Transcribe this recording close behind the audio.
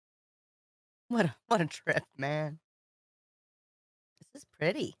What a trip, man. This is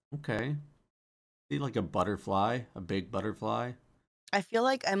pretty. Okay. See like a butterfly, a big butterfly. I feel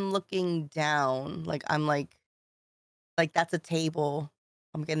like I'm looking down, like, I'm like, that's a table.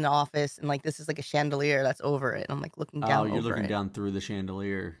 I'm getting an office, and, like, this is, like, a chandelier that's over it. I'm, like, looking Oh, down you're over looking it. down through the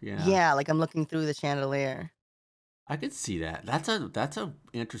chandelier. Yeah. Yeah, like, I'm looking through the chandelier. I could see that. That's a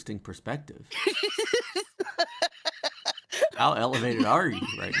interesting perspective. How elevated are you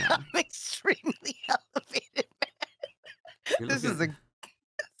right now? I'm extremely elevated, man. You're This looking is a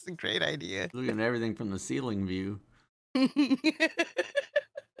That's a great idea. looking at everything from the ceiling view.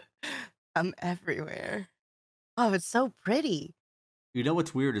 I'm everywhere. Oh, it's so pretty. You know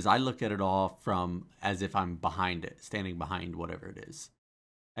what's weird is I look at it all from as if I'm behind it, standing behind whatever it is,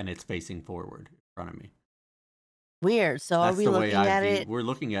 and it's facing forward in front of me. Weird. So are That's we the way looking I at view. it We're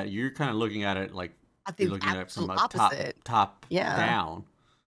looking at you're kind of looking at it like at you're the looking at it from absolute a top opposite? top Yeah. down,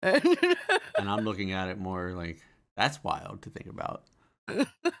 and I'm looking at it more like that's wild to think about.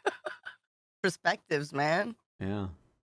 Perspectives, man. Yeah.